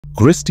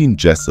Christine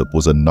Jessop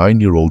was a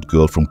 9-year-old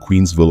girl from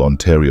Queensville,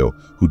 Ontario,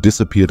 who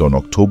disappeared on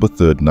October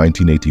 3,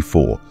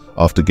 1984,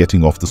 after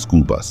getting off the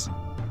school bus.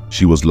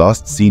 She was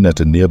last seen at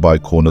a nearby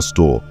corner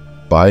store,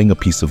 buying a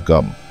piece of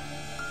gum.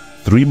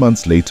 3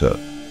 months later,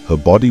 her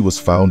body was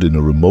found in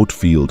a remote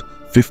field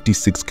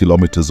 56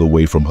 kilometers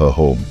away from her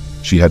home.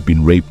 She had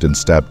been raped and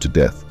stabbed to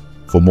death.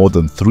 For more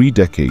than 3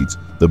 decades,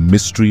 the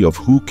mystery of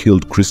who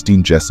killed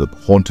Christine Jessop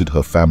haunted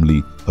her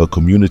family, her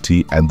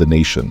community, and the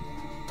nation.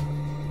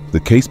 The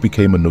case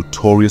became a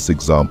notorious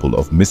example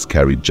of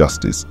miscarried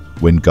justice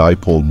when Guy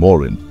Paul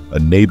Morin, a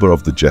neighbor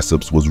of the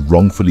Jessops, was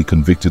wrongfully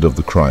convicted of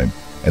the crime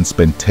and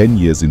spent 10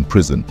 years in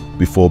prison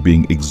before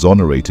being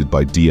exonerated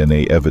by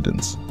DNA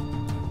evidence.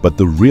 But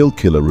the real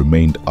killer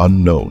remained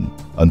unknown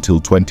until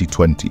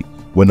 2020,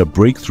 when a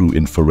breakthrough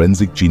in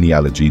forensic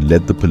genealogy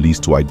led the police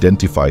to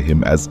identify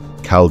him as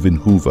Calvin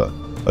Hoover,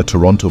 a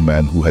Toronto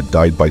man who had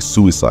died by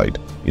suicide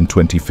in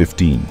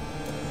 2015.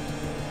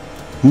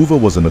 Hoover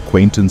was an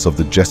acquaintance of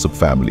the Jessop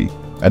family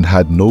and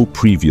had no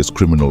previous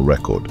criminal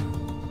record.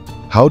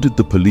 How did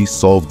the police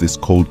solve this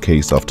cold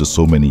case after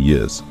so many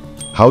years?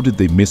 How did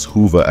they miss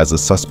Hoover as a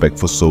suspect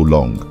for so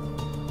long?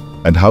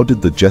 And how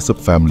did the Jessop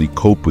family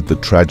cope with the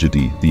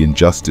tragedy, the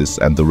injustice,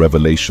 and the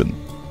revelation?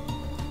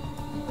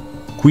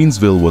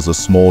 Queensville was a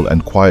small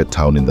and quiet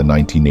town in the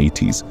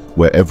 1980s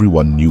where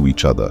everyone knew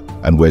each other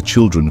and where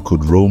children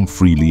could roam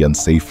freely and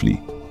safely.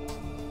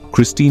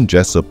 Christine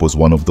Jessop was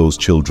one of those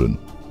children,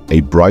 a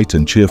bright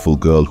and cheerful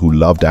girl who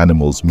loved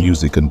animals,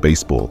 music, and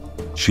baseball.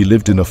 She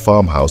lived in a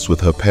farmhouse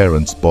with her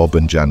parents, Bob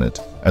and Janet,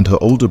 and her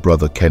older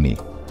brother, Kenny.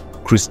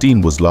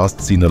 Christine was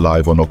last seen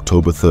alive on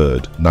October 3,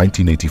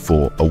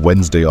 1984, a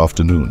Wednesday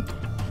afternoon.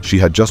 She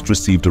had just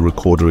received a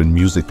recorder in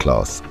music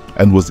class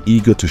and was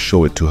eager to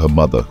show it to her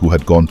mother, who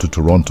had gone to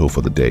Toronto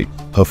for the day.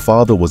 Her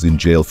father was in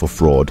jail for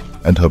fraud,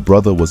 and her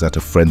brother was at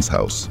a friend's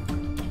house.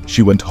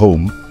 She went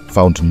home,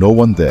 found no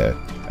one there,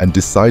 and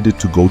decided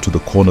to go to the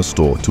corner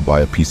store to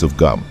buy a piece of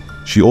gum.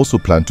 She also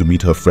planned to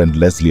meet her friend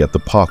Leslie at the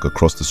park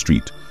across the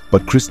street,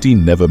 but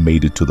Christine never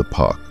made it to the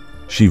park.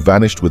 She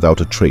vanished without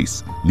a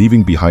trace,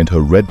 leaving behind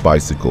her red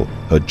bicycle,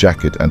 her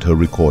jacket, and her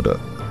recorder.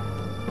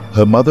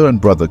 Her mother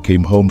and brother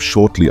came home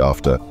shortly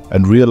after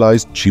and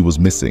realized she was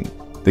missing.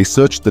 They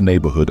searched the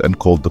neighborhood and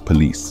called the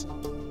police.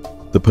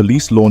 The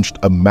police launched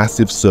a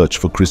massive search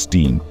for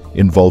Christine,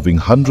 involving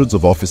hundreds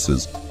of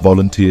officers,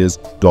 volunteers,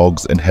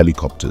 dogs, and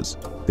helicopters.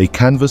 They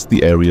canvassed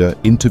the area,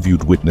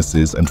 interviewed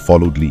witnesses, and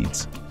followed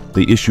leads.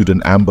 They issued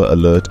an Amber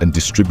Alert and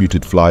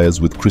distributed flyers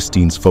with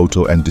Christine's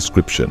photo and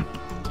description.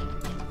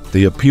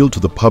 They appealed to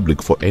the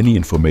public for any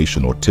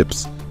information or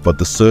tips, but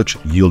the search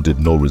yielded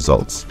no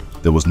results.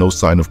 There was no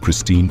sign of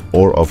Christine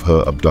or of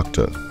her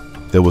abductor.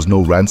 There was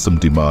no ransom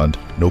demand,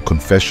 no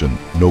confession,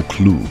 no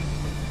clue.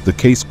 The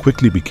case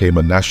quickly became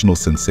a national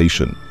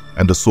sensation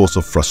and a source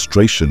of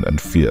frustration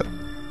and fear.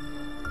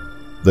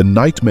 The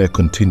nightmare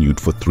continued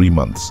for 3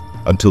 months,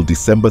 until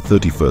December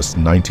 31,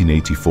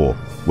 1984,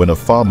 when a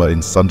farmer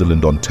in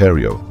Sunderland,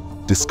 Ontario,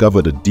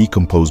 discovered a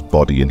decomposed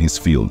body in his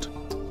field.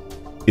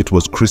 It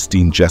was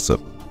Christine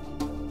Jessop.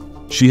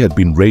 She had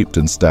been raped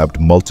and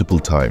stabbed multiple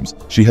times.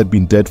 She had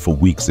been dead for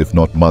weeks, if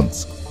not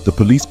months. The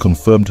police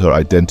confirmed her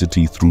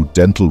identity through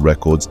dental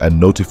records and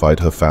notified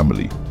her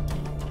family.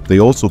 They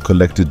also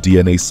collected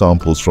DNA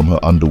samples from her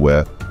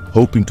underwear,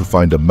 hoping to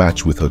find a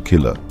match with her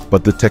killer.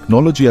 But the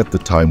technology at the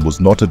time was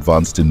not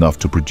advanced enough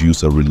to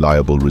produce a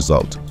reliable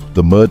result.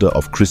 The murder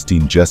of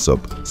Christine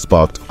Jessop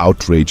sparked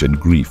outrage and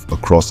grief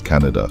across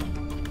Canada.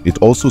 It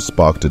also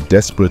sparked a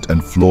desperate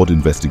and flawed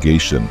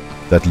investigation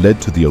that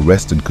led to the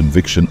arrest and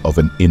conviction of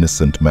an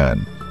innocent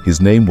man.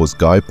 His name was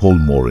Guy Paul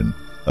Morin,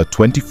 a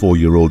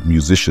 24-year-old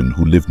musician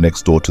who lived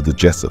next door to the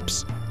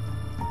Jessops.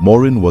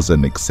 Morin was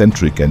an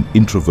eccentric and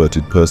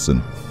introverted person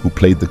who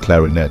played the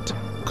clarinet,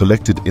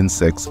 collected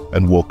insects,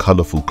 and wore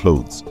colorful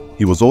clothes.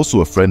 He was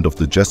also a friend of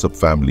the Jessop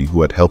family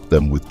who had helped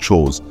them with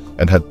chores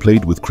and had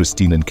played with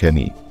Christine and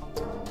Kenny.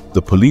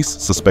 The police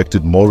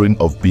suspected Morin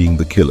of being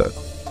the killer,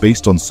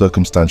 based on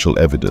circumstantial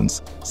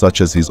evidence,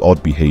 such as his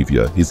odd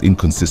behavior, his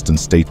inconsistent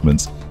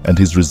statements, and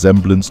his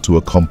resemblance to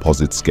a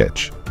composite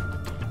sketch.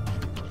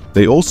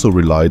 They also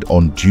relied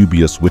on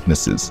dubious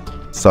witnesses,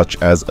 such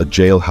as a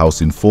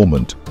jailhouse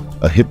informant,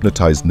 a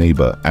hypnotized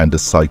neighbor, and a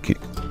psychic.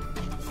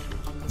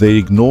 They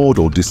ignored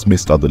or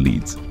dismissed other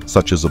leads,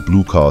 such as a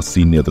blue car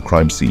seen near the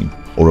crime scene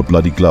or a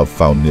bloody glove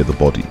found near the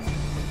body.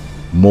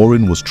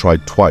 Morin was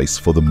tried twice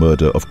for the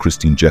murder of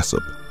Christine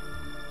Jessop.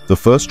 The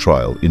first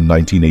trial in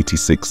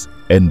 1986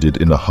 ended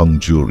in a hung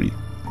jury.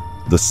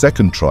 The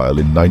second trial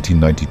in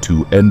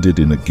 1992 ended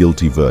in a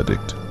guilty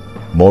verdict.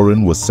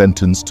 Morin was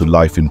sentenced to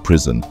life in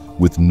prison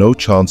with no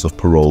chance of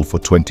parole for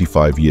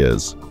 25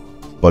 years.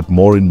 But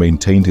Morin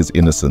maintained his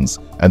innocence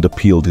and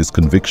appealed his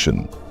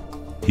conviction.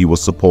 He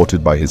was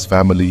supported by his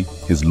family,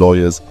 his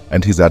lawyers,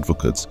 and his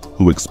advocates,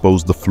 who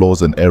exposed the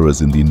flaws and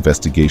errors in the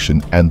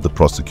investigation and the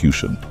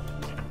prosecution.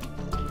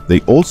 They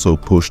also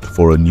pushed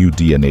for a new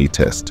DNA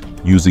test,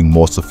 using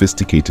more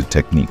sophisticated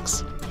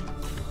techniques.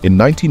 In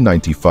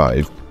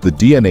 1995, The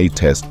DNA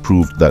test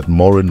proved that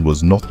Morin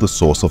was not the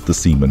source of the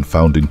semen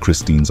found in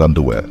Christine's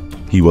underwear.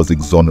 He was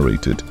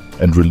exonerated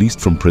and released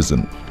from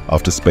prison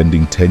after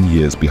spending 10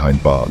 years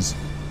behind bars.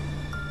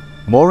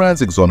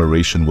 Morin's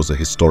exoneration was a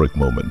historic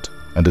moment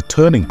and a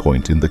turning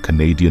point in the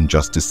Canadian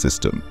justice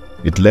system.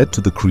 It led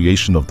to the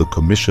creation of the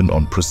Commission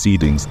on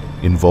Proceedings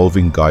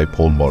involving Guy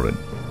Paul Morin,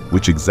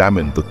 which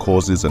examined the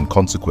causes and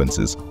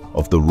consequences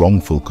of the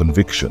wrongful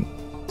conviction.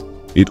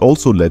 It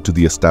also led to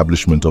the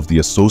establishment of the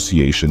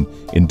Association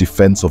in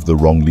Defense of the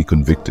Wrongly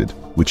Convicted,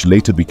 which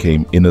later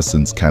became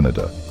Innocence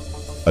Canada,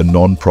 a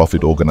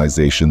non-profit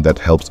organization that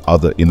helps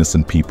other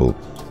innocent people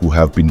who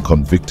have been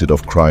convicted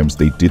of crimes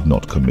they did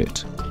not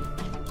commit.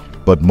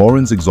 But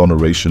Morin's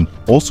exoneration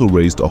also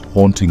raised a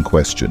haunting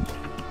question.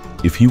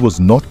 If he was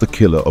not the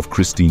killer of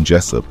Christine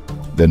Jessop,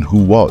 then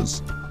who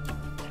was?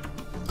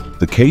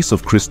 The case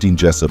of Christine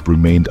Jessop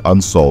remained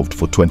unsolved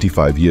for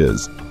 25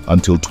 years,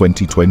 until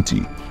 2020,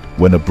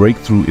 when a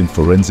breakthrough in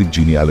forensic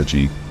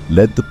genealogy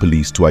led the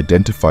police to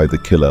identify the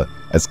killer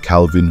as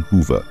Calvin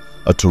Hoover,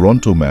 a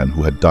Toronto man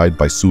who had died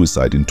by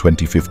suicide in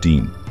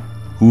 2015.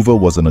 Hoover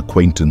was an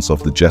acquaintance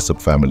of the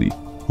Jessop family,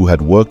 who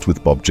had worked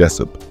with Bob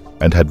Jessop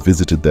and had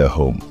visited their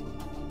home.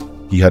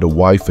 He had a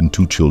wife and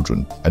 2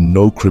 children, and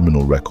no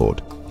criminal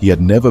record. He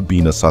had never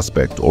been a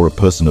suspect or a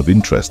person of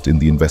interest in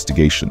the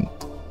investigation.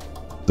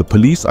 The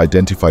police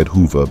identified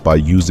Hoover by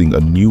using a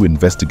new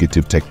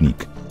investigative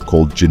technique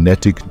called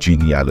genetic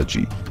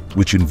genealogy,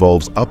 which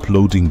involves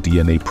uploading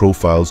DNA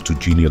profiles to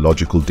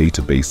genealogical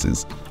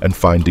databases and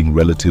finding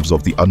relatives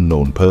of the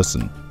unknown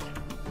person.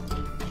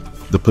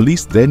 The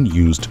police then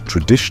used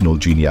traditional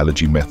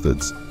genealogy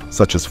methods,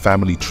 such as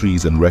family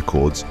trees and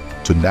records,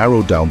 to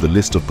narrow down the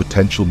list of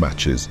potential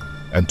matches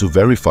and to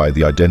verify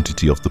the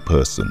identity of the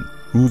person.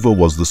 Hoover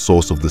was the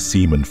source of the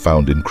semen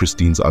found in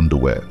Christine's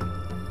underwear.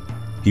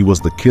 He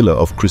was the killer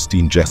of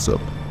Christine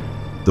Jessop.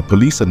 The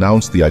police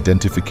announced the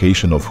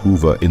identification of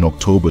Hoover in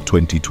October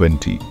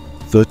 2020,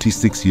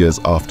 36 years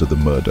after the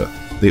murder.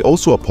 They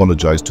also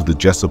apologized to the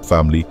Jessop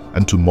family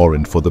and to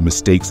Morin for the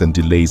mistakes and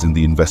delays in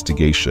the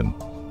investigation.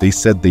 They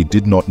said they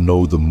did not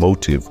know the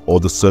motive or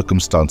the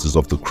circumstances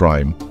of the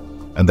crime,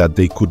 and that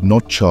they could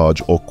not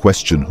charge or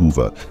question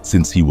Hoover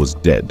since he was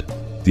dead.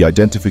 The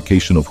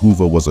identification of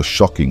Hoover was a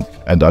shocking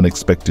and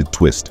unexpected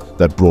twist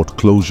that brought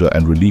closure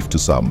and relief to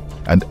some,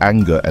 and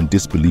anger and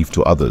disbelief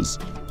to others.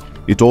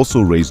 It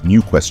also raised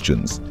new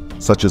questions,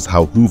 such as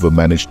how Hoover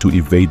managed to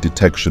evade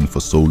detection for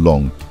so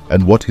long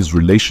and what his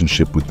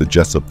relationship with the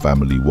Jessop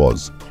family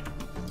was.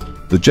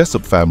 The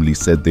Jessop family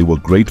said they were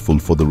grateful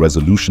for the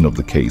resolution of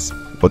the case,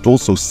 but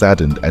also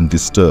saddened and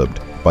disturbed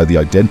by the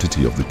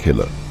identity of the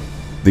killer.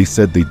 They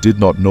said they did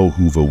not know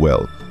Hoover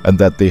well and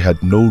that they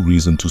had no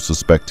reason to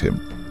suspect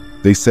him.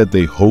 They said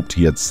they hoped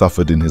he had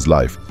suffered in his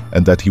life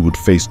and that he would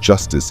face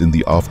justice in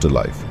the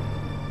afterlife.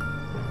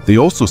 They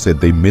also said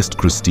they missed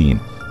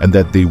Christine and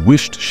that they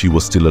wished she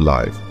was still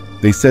alive.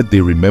 They said they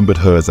remembered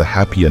her as a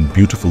happy and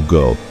beautiful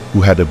girl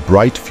who had a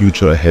bright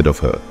future ahead of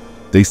her.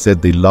 They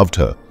said they loved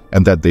her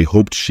and that they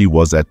hoped she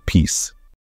was at peace.